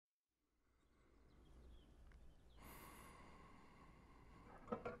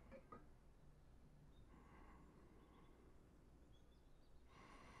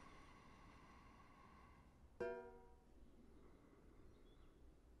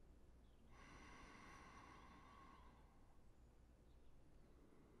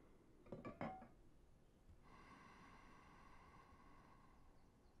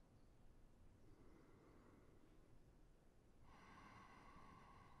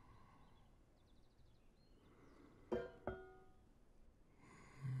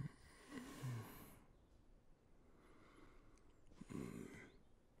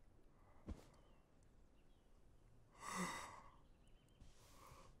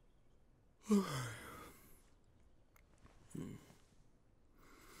Hey,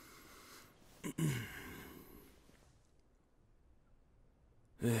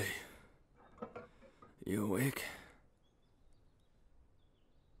 you awake?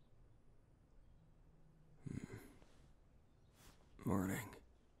 Morning.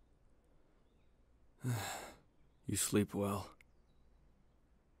 You sleep well?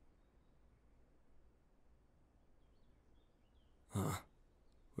 Huh.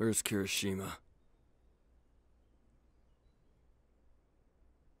 Where's Kirishima?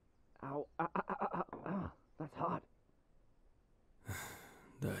 Ow, that's hot.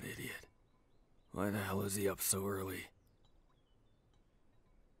 That idiot. Why the hell is he up so early?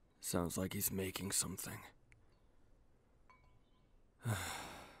 Sounds like he's making something.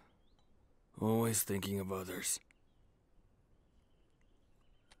 Always thinking of others.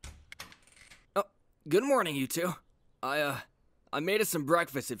 Oh, good morning, you two. I made us some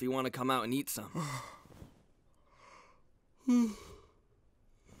breakfast if you want to come out and eat some.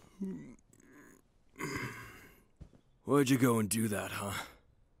 Why'd you go and do that, huh?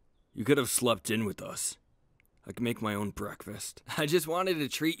 You could have slept in with us. I can make my own breakfast. I just wanted to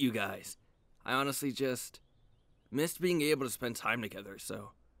treat you guys. I honestly just missed being able to spend time together,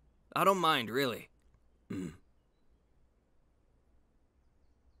 so I don't mind, really.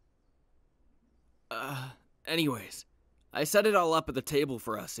 Anyways, I set it all up at the table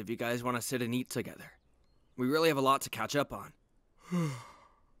for us if you guys want to sit and eat together. We really have a lot to catch up on.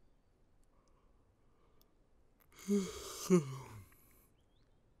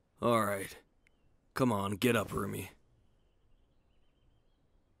 Alright. Come on, get up, Rumi.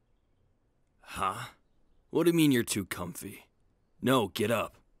 Huh? What do you mean you're too comfy? No, get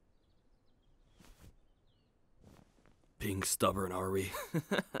up. Being stubborn, are we?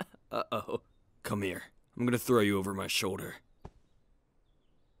 Uh-oh. Come here. I'm gonna throw you over my shoulder.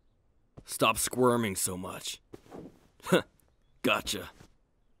 Stop squirming so much. Gotcha.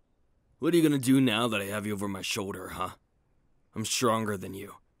 What are you gonna do now that I have you over my shoulder, huh? I'm stronger than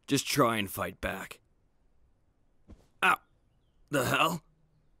you. Just try and fight back. Ow! The hell?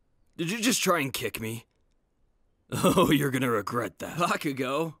 Did you just try and kick me? Oh, you're gonna regret that.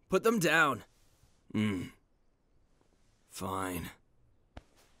 Bakugou, put them down. Fine.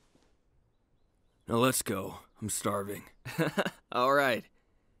 Now let's go. I'm starving. Alright.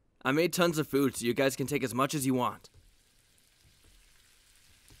 I made tons of food so you guys can take as much as you want.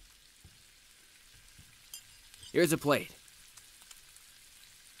 Here's a plate.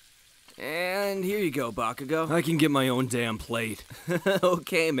 And here you go, Bakugou. I can get my own damn plate.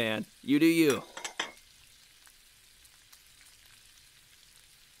 Okay, man. You do you.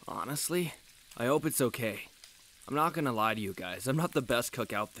 Honestly, I hope it's okay. I'm not gonna lie to you guys. I'm not the best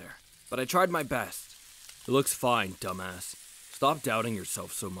cook out there. But I tried my best. It looks fine, dumbass. Stop doubting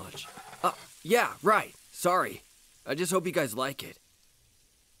yourself so much. Yeah, right. Sorry. I just hope you guys like it.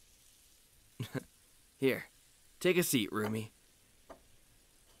 Here, take a seat, Rumi.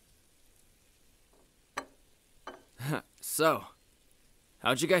 So,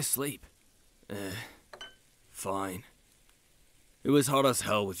 how'd you guys sleep? Fine. It was hot as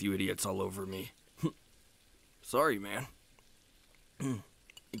hell with you idiots all over me. Sorry, man.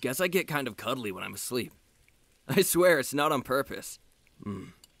 I guess I get kind of cuddly when I'm asleep. I swear it's not on purpose.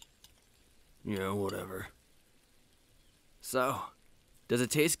 Yeah, whatever. So, does it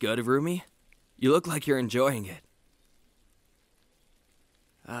taste good, Rumi? You look like you're enjoying it.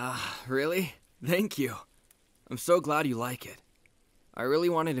 Really? Thank you. I'm so glad you like it. I really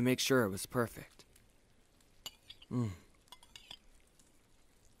wanted to make sure it was perfect.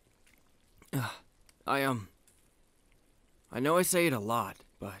 I know I say it a lot,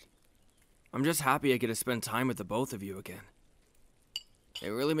 but I'm just happy I get to spend time with the both of you again. It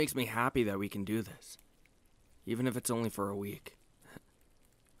really makes me happy that we can do this, even if it's only for a week.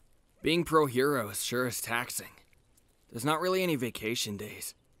 Being pro hero sure is taxing. There's not really any vacation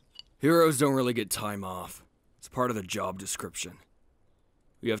days. Heroes don't really get time off. It's part of the job description.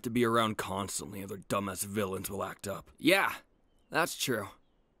 We have to be around constantly or their dumbass villains will act up. Yeah, that's true.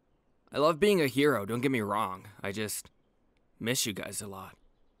 I love being a hero, don't get me wrong. I just miss you guys a lot.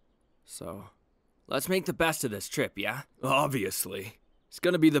 So, let's make the best of this trip, yeah? Obviously. It's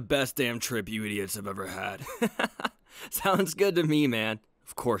gonna be the best damn trip you idiots have ever had. Sounds good to me, man.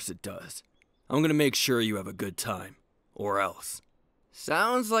 Of course it does. I'm gonna make sure you have a good time. Or else.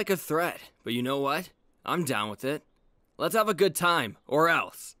 Sounds like a threat, but you know what? I'm down with it. Let's have a good time, or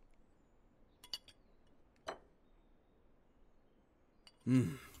else.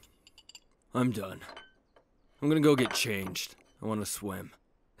 I'm done. I'm gonna go get changed. I wanna swim.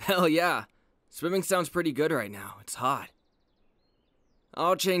 Hell yeah. Swimming sounds pretty good right now. It's hot.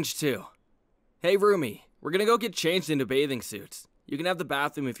 I'll change too. Hey, Rumi, we're gonna go get changed into bathing suits. You can have the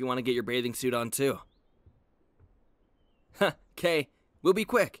bathroom if you want to get your bathing suit on too. Huh, okay, we'll be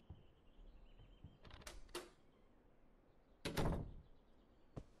quick.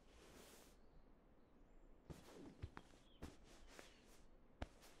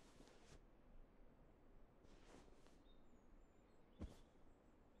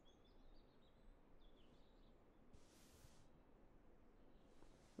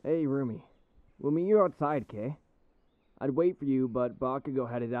 Hey, Rumi. We'll meet you outside, Kay? I'd wait for you, but Bakugou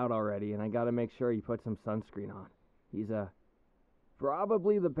headed out already, and I gotta make sure he puts some sunscreen on. He's,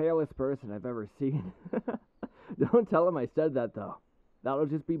 probably the palest person I've ever seen. Don't tell him I said that, though. That'll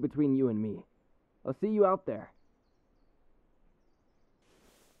just be between you and me. I'll see you out there.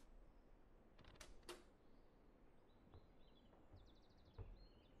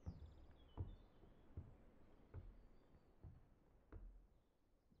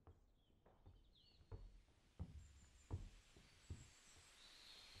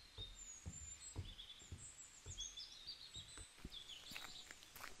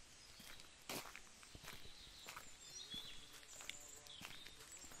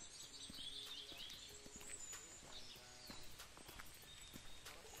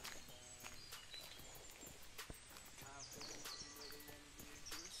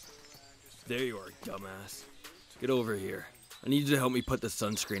 There you are, dumbass. Get over here. I need you to help me put the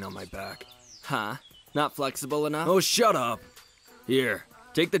sunscreen on my back. Huh? Not flexible enough? Oh, shut up! Here,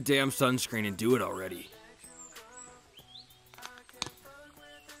 take the damn sunscreen and do it already.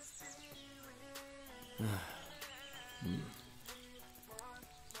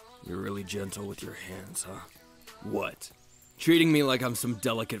 You're really gentle with your hands, huh? What? Treating me like I'm some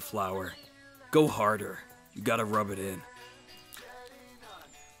delicate flower. Go harder. You gotta rub it in.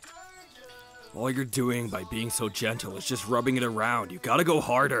 All you're doing by being so gentle is just rubbing it around. You gotta go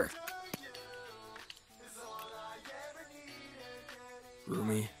harder.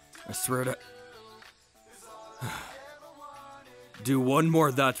 Rumi, I swear to... Do one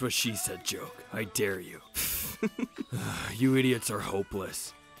more "that's what she said" joke. I dare you. You idiots are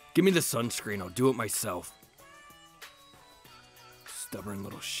hopeless. Give me the sunscreen, I'll do it myself. Stubborn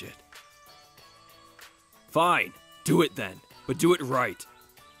little shit. Fine, do it then, but do it right.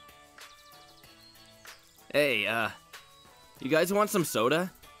 Hey, you guys want some soda?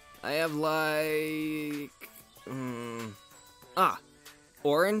 I have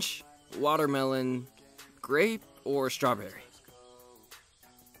orange, watermelon, grape, or strawberry.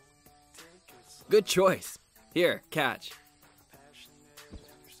 Good choice. Here, catch.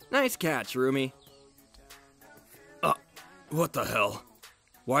 Nice catch, Rumi. What the hell?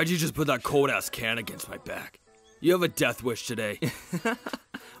 Why'd you just put that cold-ass can against my back? You have a death wish today.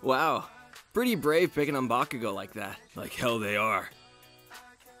 Wow. Pretty brave picking on Bakugou like that. Like hell they are.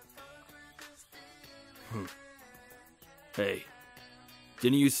 Hey,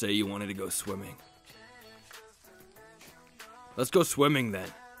 didn't you say you wanted to go swimming? Let's go swimming then.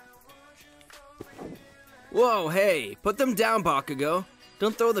 Whoa, hey, put them down, Bakugou.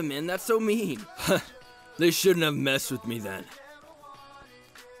 Don't throw them in, that's so mean. They shouldn't have messed with me then.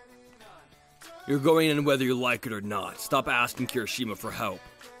 You're going in whether you like it or not. Stop asking Kirishima for help.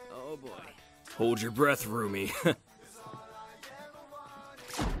 Oh boy. Hold your breath, Rumi.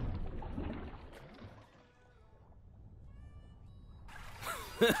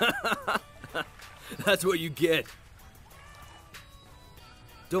 That's what you get.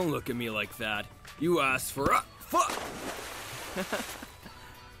 Don't look at me like that. You asked for a... Fuck!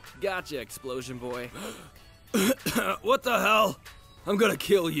 Gotcha, explosion boy. What the hell? I'm gonna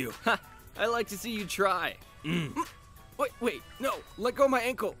kill you. I like to see you try. Wait, no, let go of my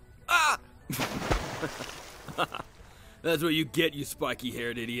ankle. Ah! That's what you get, you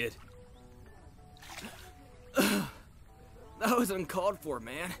spiky-haired idiot. That was uncalled for,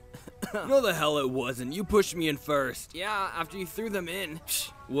 man. No the hell it wasn't. You pushed me in first. Yeah, after you threw them in.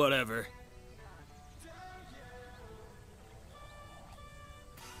 Whatever.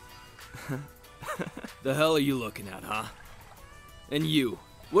 The hell are you looking at, huh? And you,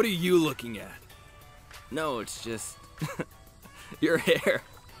 what are you looking at? No, it's just... your hair.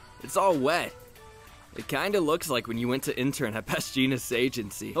 It's all wet. It kinda looks like when you went to intern at Pastina's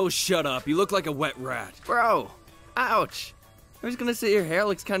agency. Oh, shut up. You look like a wet rat. Bro, ouch. I was gonna say your hair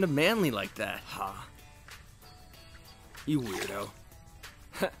looks kinda manly like that. Huh? You weirdo.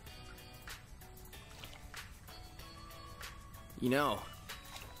 You know,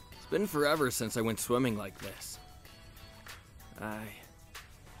 it's been forever since I went swimming like this. I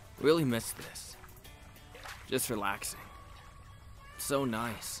really miss this. Just relaxing. So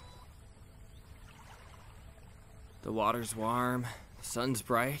nice. The water's warm, the sun's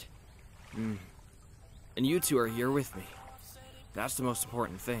bright. And you two are here with me. That's the most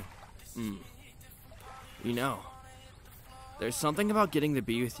important thing. You know, there's something about getting to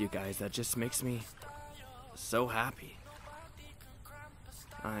be with you guys that just makes me so happy.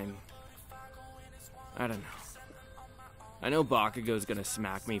 I don't know. I know Bakugou's gonna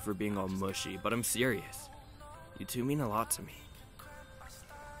smack me for being all mushy, but I'm serious. You two mean a lot to me.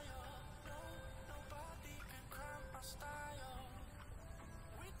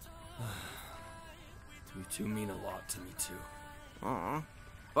 You two mean a lot to me too. Aw,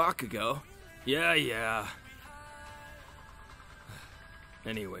 Bakugou. Yeah.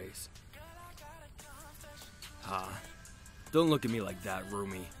 Anyways. Don't look at me like that,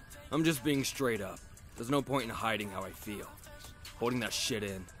 Rumi. I'm just being straight up. There's no point in hiding how I feel. Holding that shit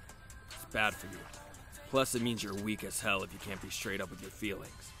in, it's bad for you. Plus, it means you're weak as hell if you can't be straight up with your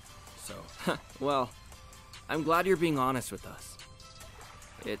feelings. So, Well, I'm glad you're being honest with us.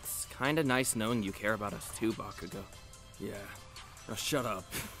 It's kinda nice knowing you care about us too, Bakugou. yeah. Now shut up.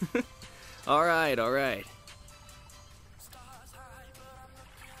 Alright.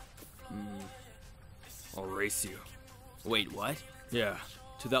 I'll race you. Wait, what? Yeah,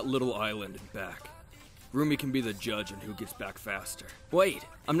 to that little island and back. Rumi can be the judge on who gets back faster. Wait,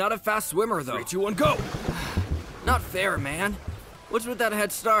 I'm not a fast swimmer though. 3, 2, 1, go! Not fair, man. What's with that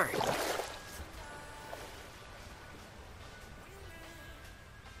head start?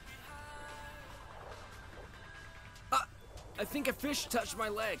 I think a fish touched my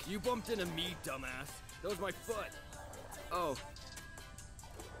leg. You bumped into me, dumbass. That was my foot. Oh.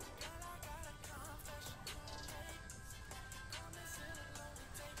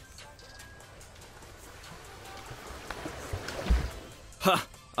 Ha!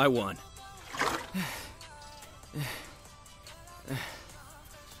 I won.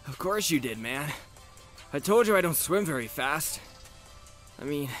 Of course you did, man. I told you I don't swim very fast. I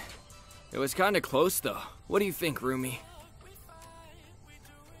mean, it was kinda close though. What do you think, Rumi?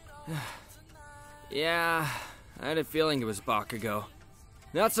 Yeah, I had a feeling it was Bakugou.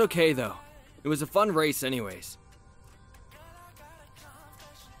 That's okay though. It was a fun race anyways.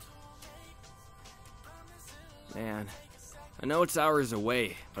 Man, I know it's hours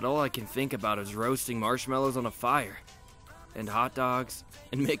away, but all I can think about is roasting marshmallows on a fire. And hot dogs,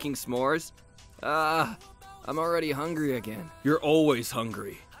 and making s'mores. I'm already hungry again. You're always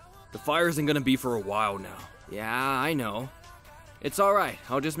hungry. The fire isn't gonna be for a while now. Yeah, I know. It's alright,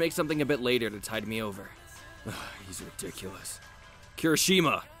 I'll just make something a bit later to tide me over. He's ridiculous.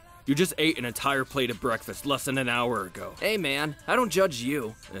 Kirishima, you just ate an entire plate of breakfast less than an hour ago. Hey man, I don't judge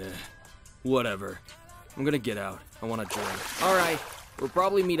you. Whatever. I'm gonna get out. I want a drink. Alright, we'll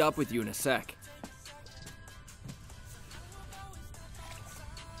probably meet up with you in a sec.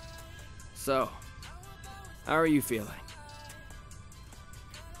 So, how are you feeling?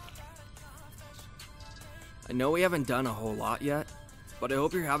 I know we haven't done a whole lot yet, but I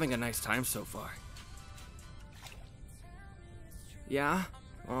hope you're having a nice time so far. Yeah?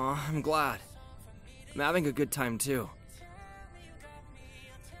 Aw, I'm glad. I'm having a good time too.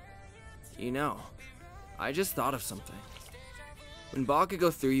 You know, I just thought of something. When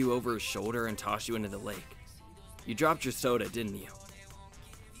Bakugou threw you over his shoulder and tossed you into the lake, you dropped your soda, didn't you?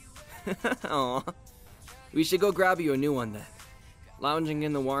 Aw. We should go grab you a new one then. Lounging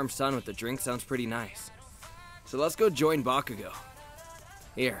in the warm sun with the drink sounds pretty nice. So let's go join Bakugou.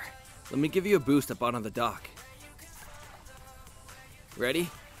 Here, let me give you a boost up onto the dock. Ready?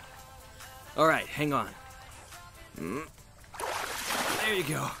 Alright, hang on. There you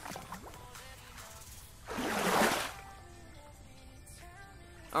go.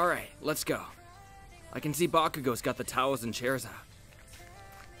 Alright, let's go. I can see Bakugou's got the towels and chairs out.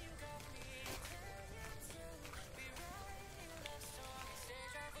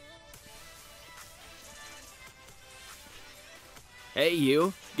 Hey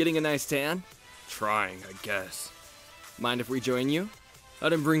you, getting a nice tan? Trying, I guess. Mind if we join you? I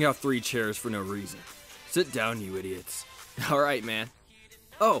didn't bring out 3 chairs for no reason. Sit down, you idiots. Alright, man.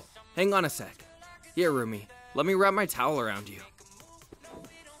 Oh, hang on a sec. Here, Rumi, let me wrap my towel around you.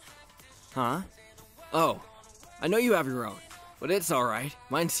 Huh? Oh, I know you have your own, but it's alright.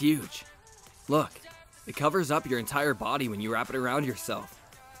 Mine's huge. Look, it covers up your entire body when you wrap it around yourself.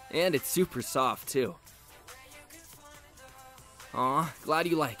 And it's super soft, too. Aw, glad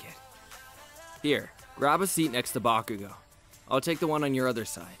you like it. Here, grab a seat next to Bakugou. I'll take the one on your other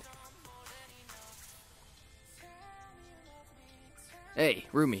side. Hey,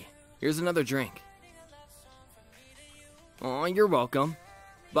 Rumi, here's another drink. Aw, you're welcome.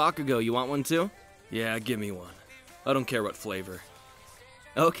 Bakugou, you want one too? Yeah, give me one. I don't care what flavor.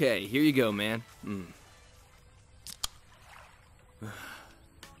 Okay, here you go, man.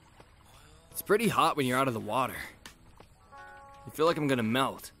 It's It's pretty hot when you're out of the water. I feel like I'm gonna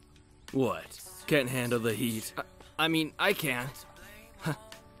melt. What? Can't handle the heat? I mean, I can.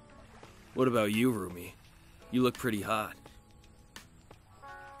 What about you, Rumi? You look pretty hot.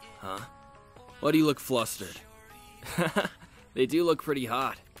 Huh? Why do you look flustered? They do look pretty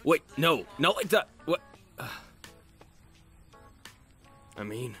hot. Wait, no, not like that. What? I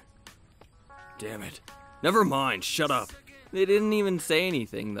mean, damn it. Never mind, shut up. They didn't even say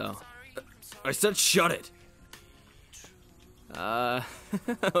anything, though. I said shut it.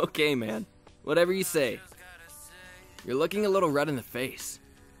 Okay, man. Whatever you say. You're looking a little red in the face.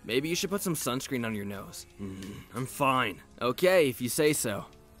 Maybe you should put some sunscreen on your nose. I'm fine. Okay, if you say so.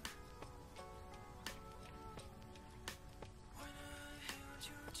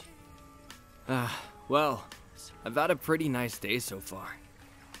 Well, I've had a pretty nice day so far.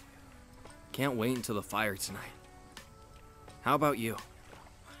 Can't wait until the fire tonight. How about you?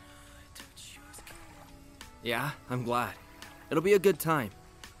 Yeah, I'm glad. It'll be a good time.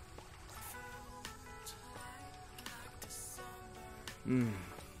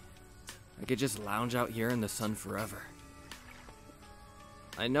 I could just lounge out here in the sun forever.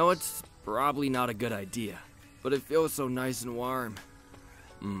 I know it's probably not a good idea, but it feels so nice and warm.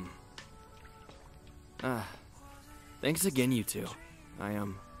 Thanks again, you two. I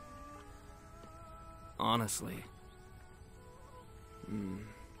am... honestly...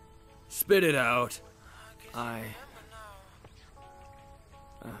 Spit it out.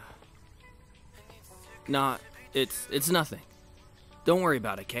 It's nothing. Don't worry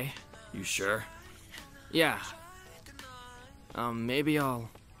about it, Kay? You sure? Yeah. Maybe I'll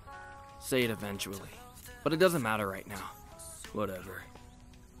say it eventually. But it doesn't matter right now. Whatever.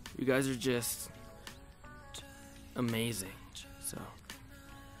 You guys are just... amazing. So,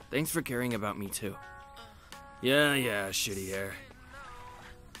 thanks for caring about me too. Yeah, shitty hair.